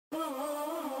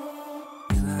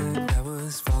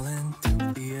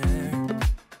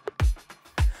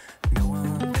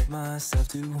myself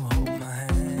to hold my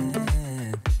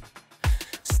hand,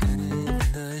 standing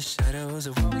in the shadows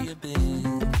of where we have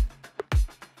been,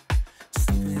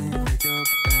 sleeping with your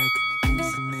back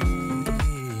facing me.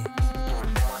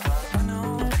 I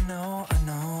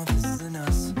know, this isn't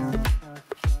us.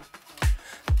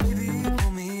 Baby,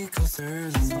 pull me closer,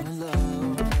 let's fall in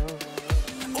love.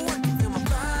 Oh, I can feel my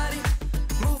body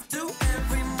move to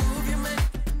every move you make,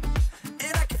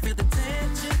 and I can feel the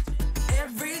tension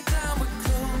every time we're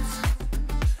close.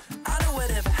 I know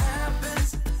whatever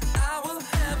happens, I will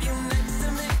have you next to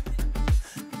me.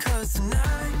 'Cause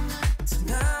tonight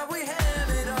we have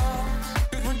it all.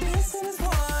 'Cause we're dancing as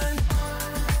one.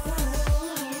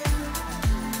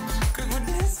 'Cause we're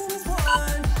dancing as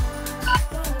one.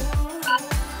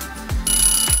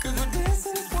 'Cause we're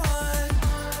dancing as one.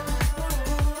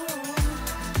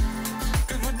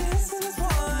 'Cause we're dancing as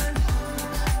one.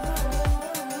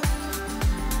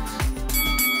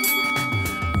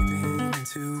 We've been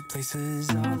into places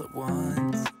all at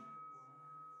once.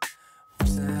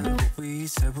 Wish that what we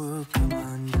said would come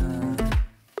undone.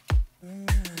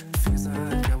 Feels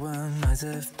like our minds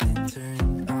have been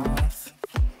turned off.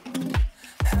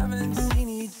 Haven't seen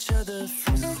each other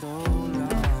for so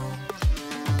long.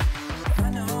 I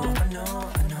know,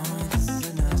 this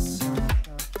isn't us.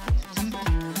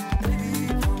 Baby,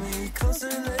 pull me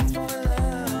closer, let's fall in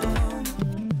love.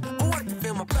 Oh, I can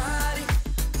feel my body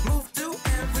move to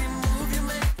every move you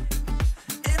make,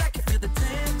 and I can feel the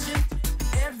tension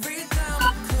every time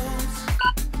we're close.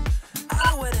 I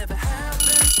know whatever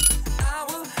happens, I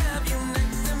will have you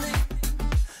next to me.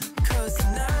 'Cause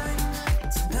tonight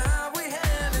we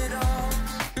have it all.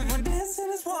 'Cause we're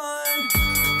dancing as one.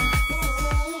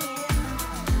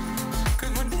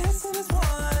 'Cause we're dancing as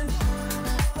one.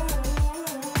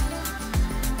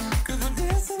 'Cause we're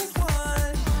dancing as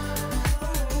one.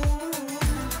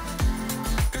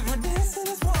 'Cause we're dancing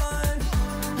as one.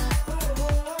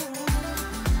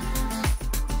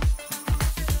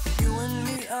 You and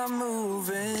me are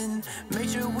moving, make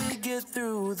sure we get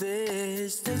through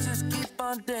this. Let's just keep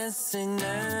on dancing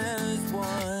as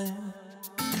one.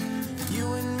 You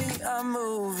and me are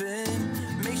moving,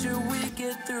 make sure we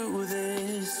get through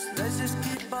this. Let's just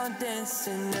keep on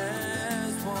dancing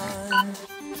as one.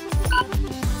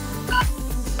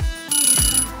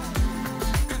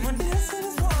 'Cause we're dancing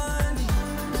as one.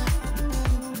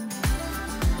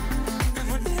 'Cause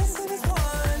we're dancing as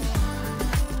one.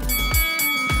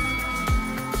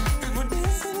 'Cause we're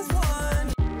dancing as one.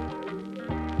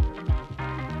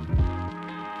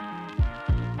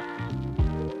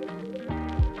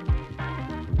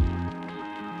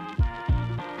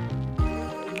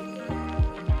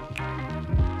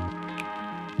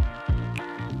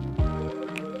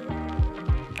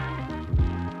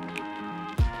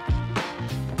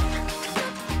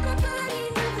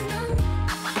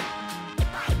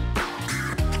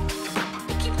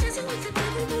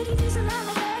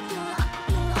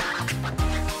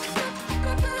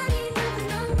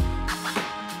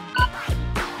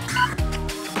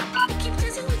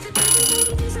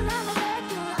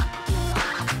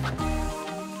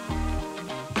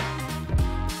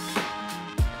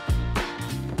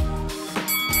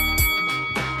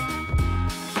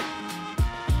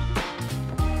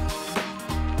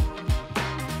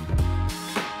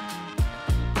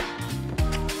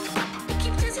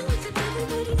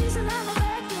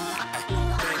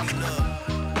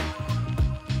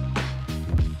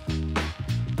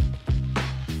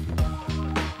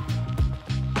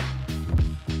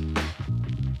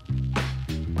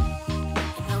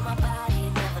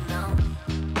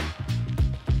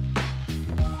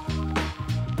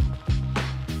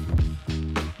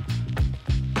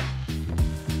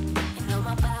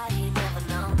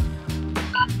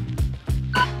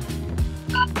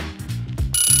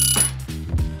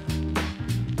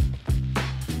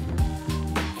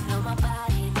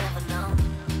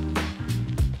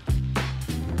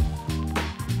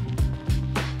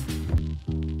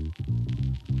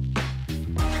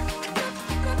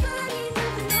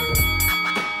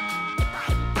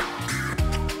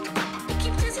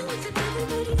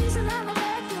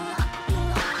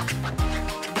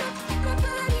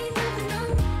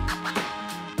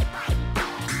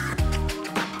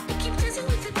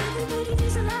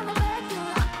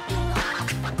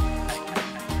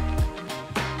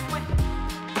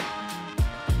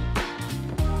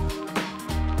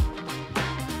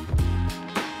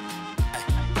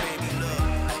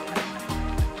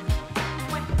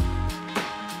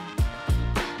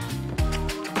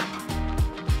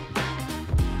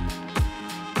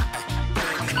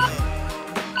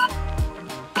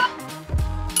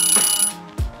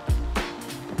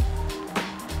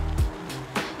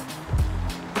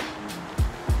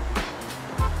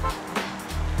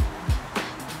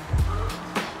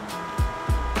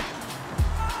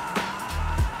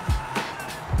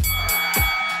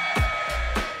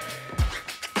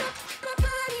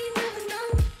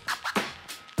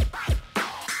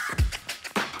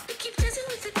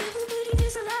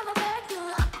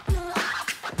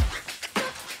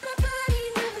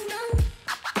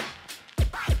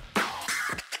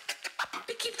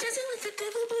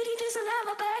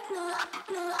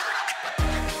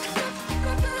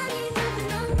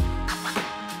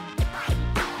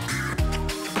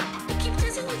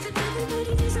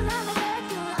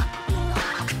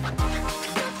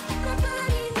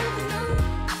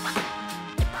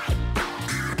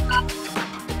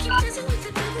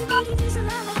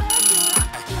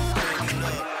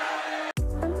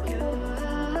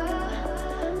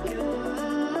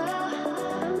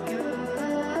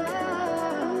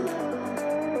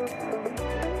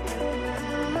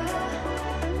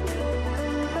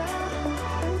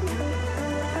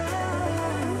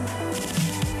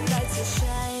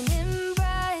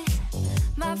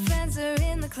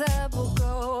 club, we'll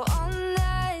go all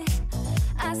night.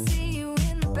 I see you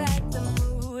in the back, the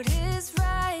mood is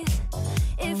right.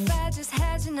 If I just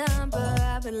had your number,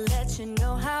 I would let you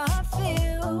know how I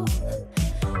feel.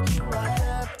 You walk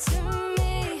up to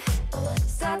me,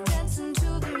 start dancing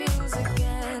to the music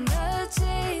and the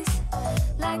chase,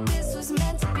 like this was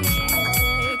meant to be.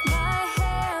 Take my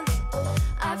hand,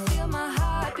 I feel my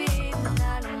heart beat, and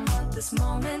I don't want this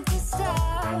moment to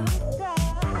stop.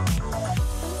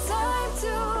 Time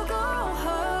to go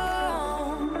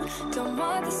home, don't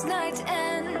want this night to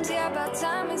end. Yeah, about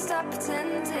time we stop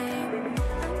pretending.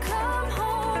 Come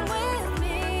home with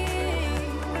me,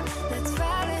 let's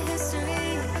write a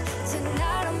history.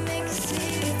 Tonight I'll make you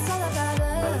see. It's all about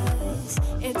us,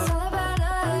 it's all about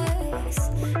us.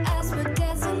 As we're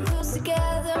dancing close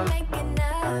together, making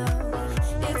out.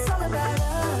 It's all about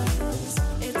us,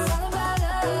 it's all about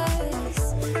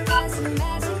us. There's a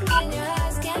magic in your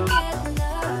eyes, can't get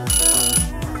enough.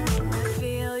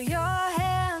 Feel your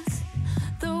hands,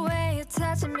 the way you're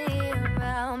touching me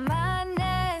around my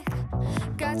neck.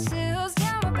 Got chills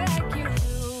down my back, you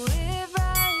do it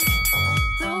right.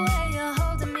 The way you're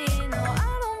holding me, no,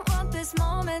 I don't want this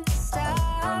moment to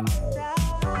stop.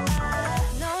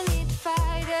 No need to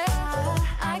fight it,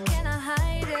 I cannot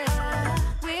hide it.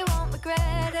 We won't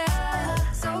regret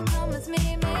it, so come with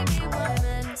me. Maybe we're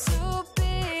meant to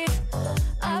be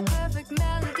a perfect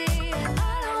melody, and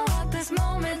I don't want this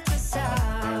moment to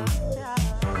stop.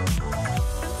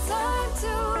 Time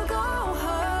to go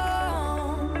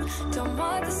home, don't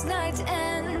want this night to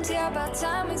end. Yeah, about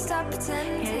time we stop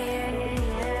pretending.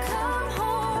 Come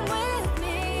home with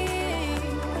me,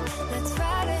 let's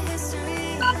write a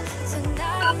history.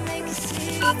 Tonight I'll make you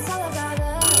see. It's all about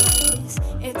us,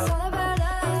 it's all about us.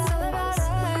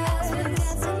 As we're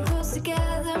dancing close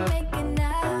together, making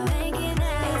out.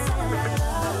 It's all about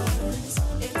us,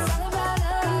 it's all about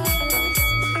us.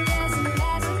 There's a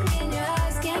magic in your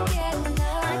eyes, can't get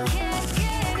enough. I can't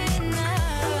get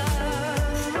enough.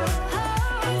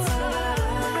 It's all about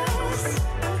us,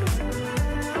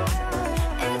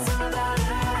 it's all about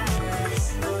us.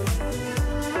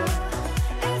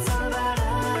 It's all about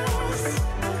us.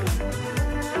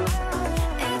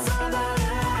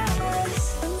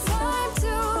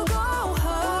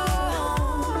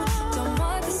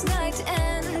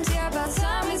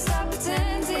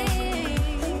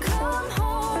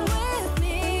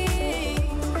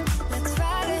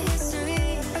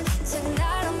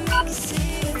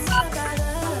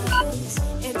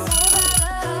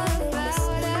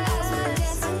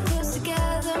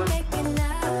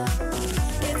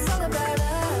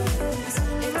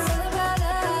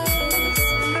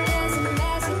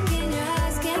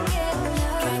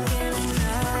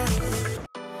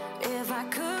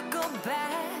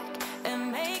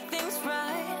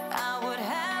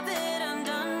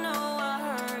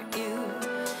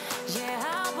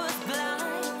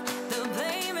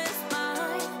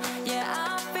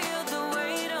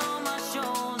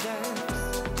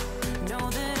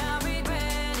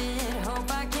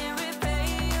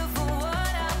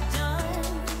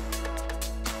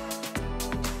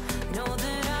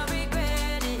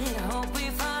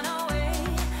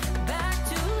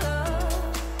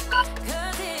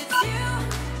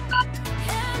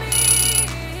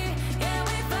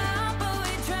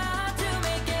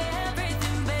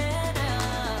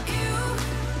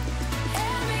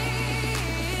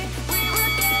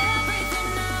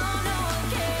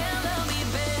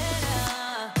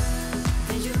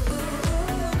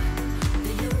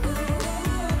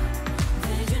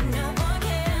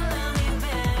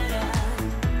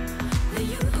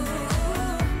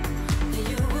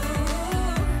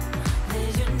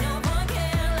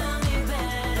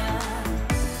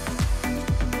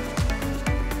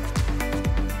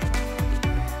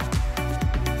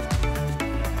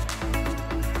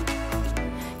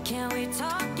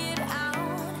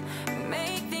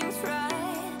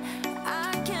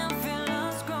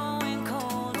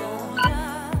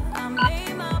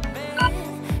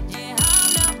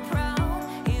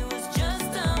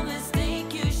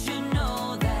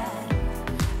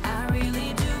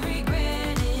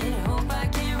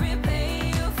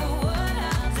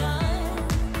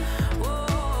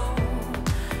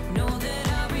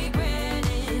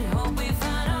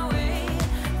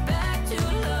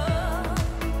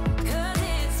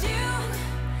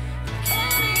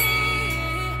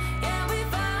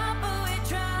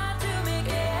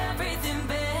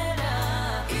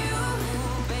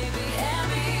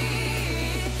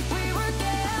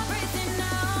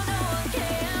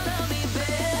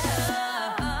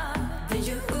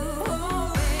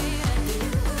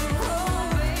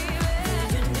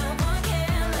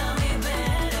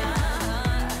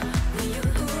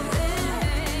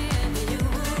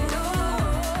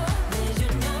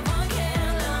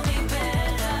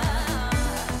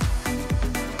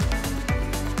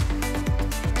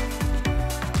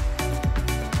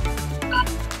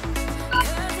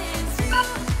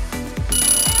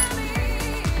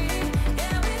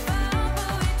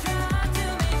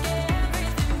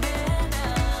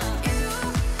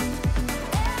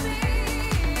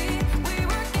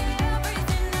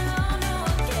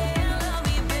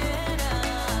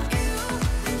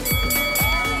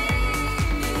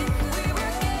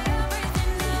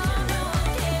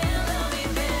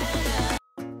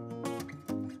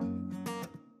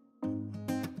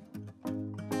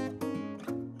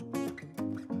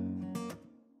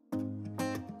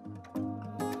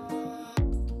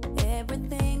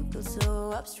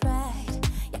 abstract.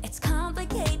 Yeah, it's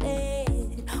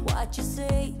complicated. What you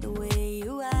say, the way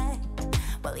you act.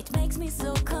 Well, it makes me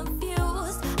so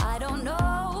confused. I don't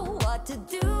know what to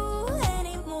do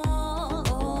anymore.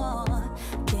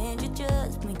 Can't you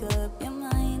just make up your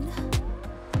mind?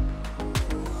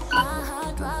 My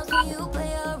heart drops when you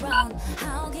play around.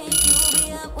 How can you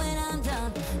be up when I'm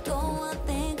down? Don't wanna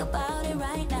think about it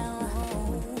right now.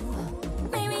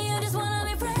 Maybe you just wanna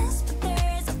be friends, but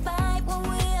there is a fight when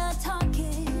we are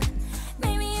talking.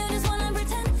 Maybe you just wanna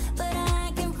pretend, but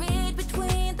I can read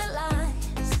between the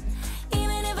lines.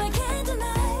 Even if I can't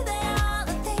deny that all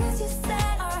the things you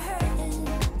said are hurting,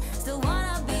 still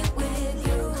wanna be with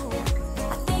you.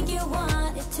 I think you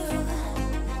want it too.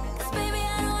 'Cause baby,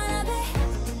 I don't wanna be.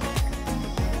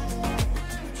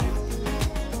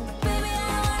 Baby, I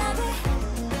don't wanna be.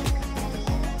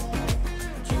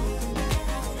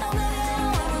 No, baby, I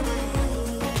don't wanna be.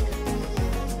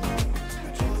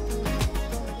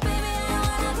 Baby, I don't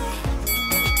wanna be.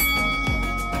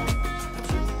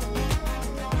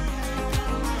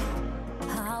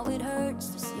 How it hurts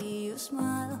to see you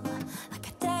smile, like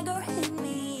a dagger in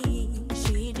me.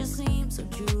 She just seems so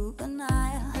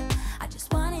juvenile. I just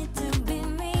want it to be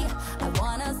me. I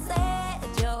wanna set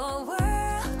your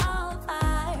world on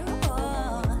fire.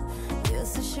 Oh, you're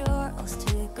so sure I'll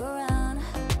stick around.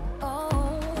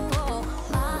 Oh,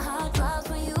 my heart drops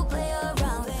when you play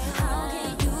around. How can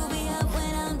you be up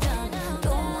when I'm down?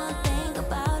 Don't wanna think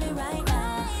about it right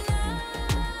now.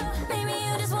 Maybe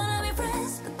you just wanna be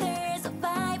friends, but there is a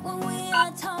fight when we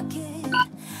are talking.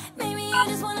 Maybe you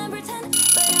just wanna pretend,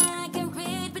 but I can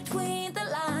read between the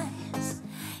lines.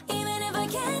 Even if I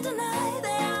can't deny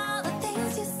that all the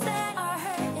things you said are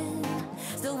hurting,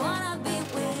 still wanna be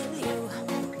with you.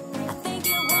 I think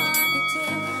you want it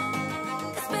too.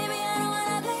 'Cause baby, I don't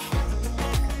wanna be.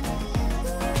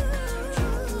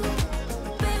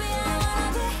 Baby, I don't wanna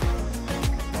be.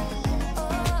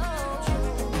 Oh,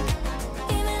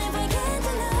 even if I can't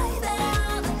deny that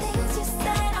all the things you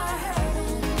said are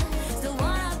hurting, still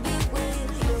wanna be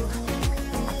with you.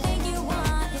 I think you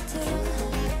want it too.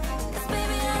 'Cause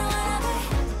baby, I don't wanna be.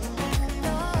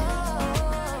 No,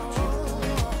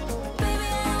 baby,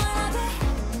 I don't wanna be.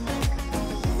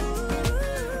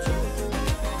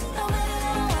 No, baby,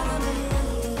 I don't wanna be.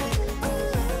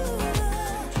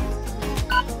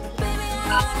 Baby, I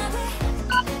don't wanna be.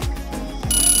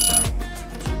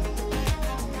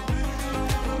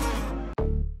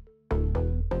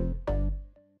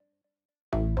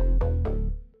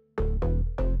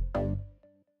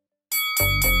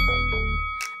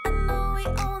 I know we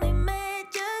only met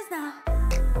just now,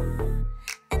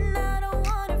 and I don't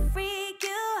wanna freak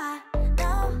you out,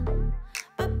 no.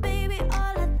 But baby,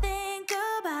 all I think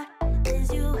about is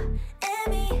you and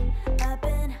me up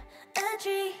in a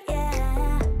tree,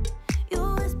 yeah. You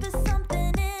whisper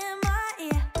something in my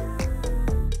ear,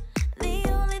 the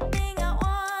only thing I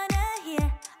wanna hear.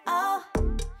 Oh,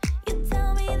 you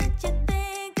tell me that you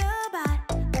think about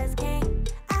us,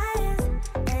 K-I-S-S-I-N-G,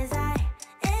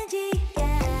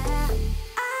 yeah.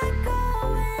 I go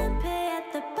and pay at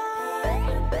the bar,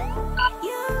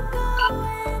 you go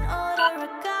and order a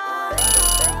car.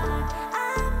 I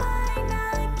might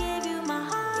not give you my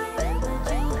heart,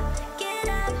 but you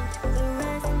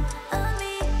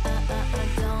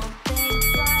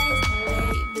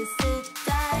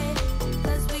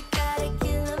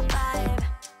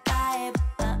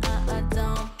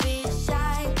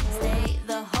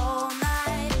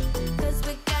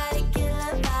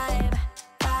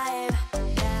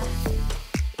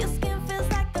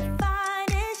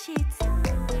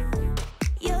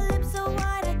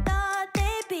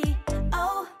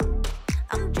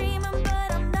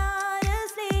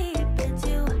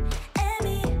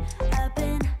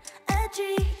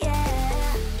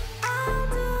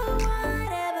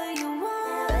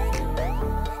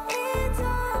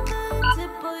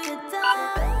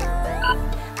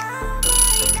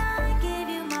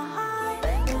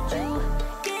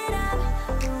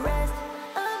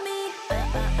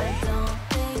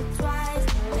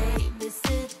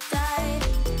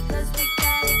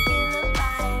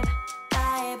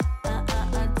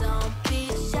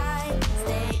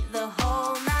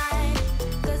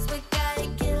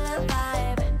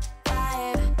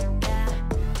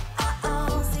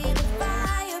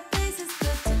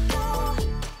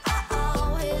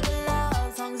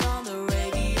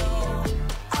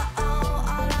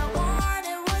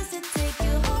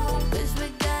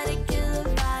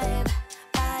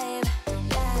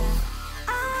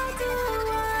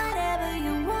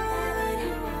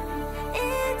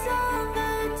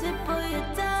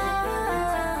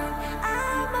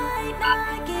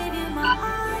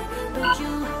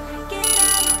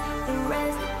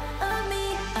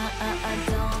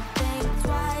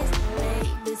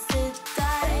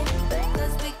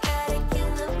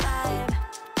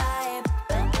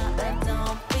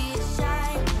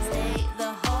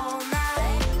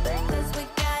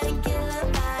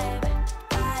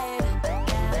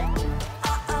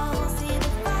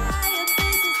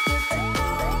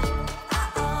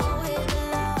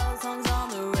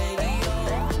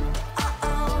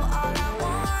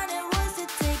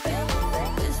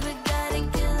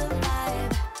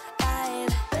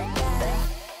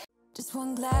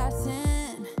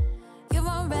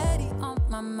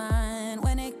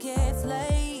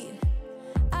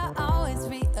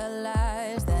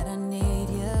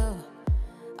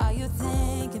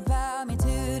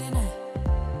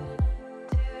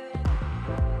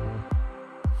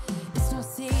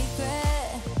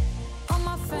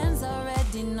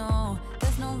already know.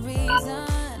 There's no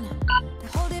reason to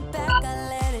hold it back, I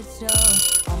let it show.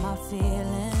 All my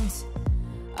feelings,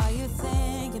 are you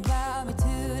thinking about me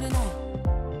tonight?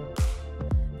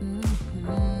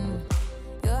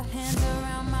 Your hands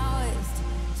around my waist,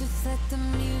 just let the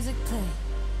music play.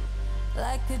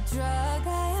 Like a drug,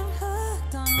 I am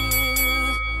hooked on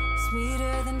you.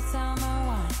 Sweeter than summer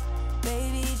wine,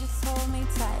 baby, just hold me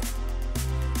tight.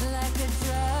 Like a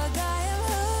drug, I am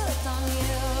hooked on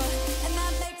you. And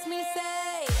that makes me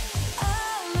say,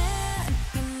 oh man,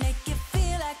 you make it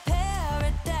feel like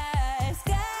paradise.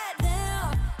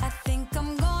 Goddamn, I think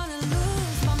I'm gonna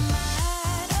lose my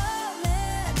mind. Oh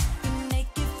man, you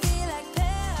make it feel like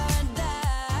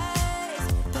paradise.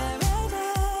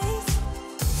 Paradise.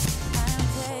 I'm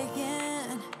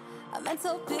taking a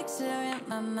mental picture in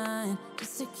my mind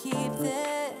just to keep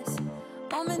this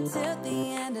moment till the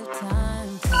end of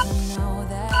time. 'Cause I know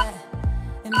that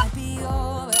it might be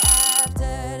over